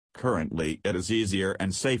Currently it is easier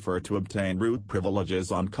and safer to obtain root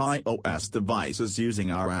privileges on KaiOS devices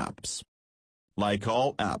using our apps. Like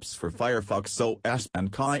all apps for Firefox OS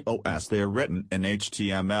and KaiOS, they are written in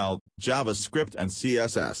HTML, JavaScript and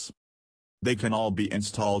CSS. They can all be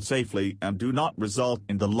installed safely and do not result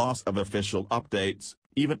in the loss of official updates,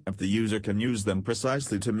 even if the user can use them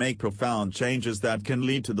precisely to make profound changes that can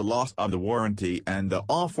lead to the loss of the warranty and the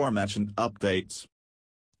aforementioned updates.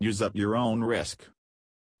 Use at your own risk.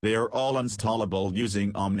 They are all installable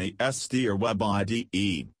using OmniSD or Web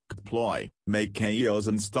IDE. Deploy, make KaiOS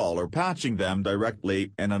install or patching them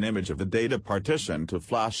directly in an image of the data partition to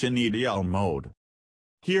flash in EDL mode.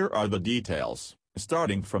 Here are the details,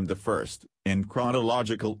 starting from the first, in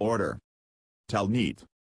chronological order. Telnet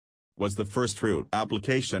was the first root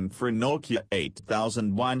application for Nokia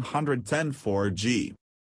 8110 4G.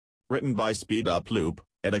 Written by Speeduploop,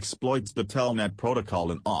 it exploits the telnet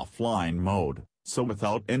protocol in offline mode, so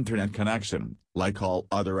without internet connection, like all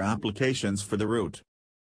other applications for the root.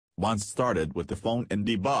 Once started with the phone in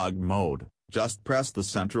debug mode, just press the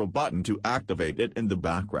central button to activate it in the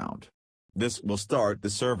background. This will start the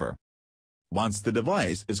server. Once the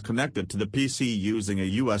device is connected to the PC using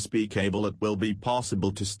a USB cable, it will be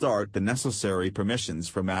possible to start the necessary permissions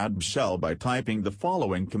from adb shell by typing the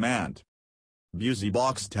following command: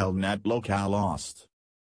 busybox telnet localhost.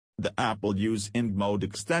 The app will use ing-mode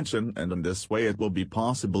extension, and in this way it will be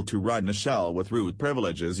possible to run a shell with root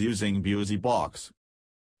privileges using busybox.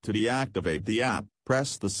 To deactivate the app,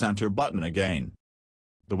 press the center button again.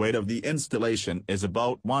 The weight of the installation is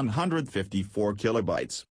about 154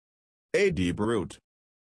 kilobytes. ADBroot.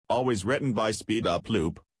 Always written by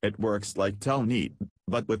Speeduploop, it works like telnet,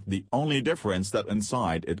 but with the only difference that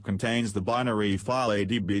inside it contains the binary file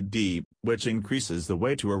adbd, which increases the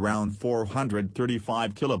weight to around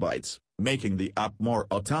 435 kilobytes, making the app more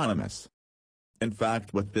autonomous. In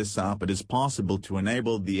fact, with this app it is possible to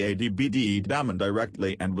enable the adbd daemon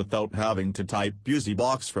directly and without having to type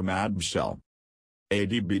busybox from adb shell.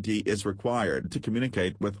 adbd is required to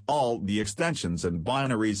communicate with all the extensions and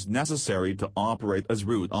binaries necessary to operate as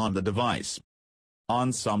root on the device.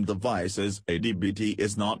 On some devices adbd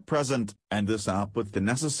is not present, and this app with the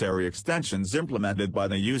necessary extensions implemented by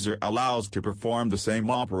the user allows to perform the same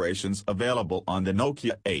operations available on the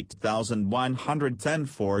Nokia 8110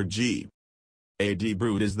 4G.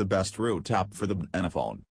 ADBroot is the best root app for the banana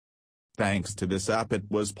phone. Thanks to this app it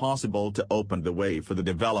was possible to open the way for the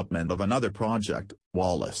development of another project,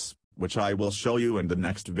 Wallace, which I will show you in the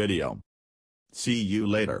next video. See you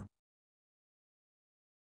later.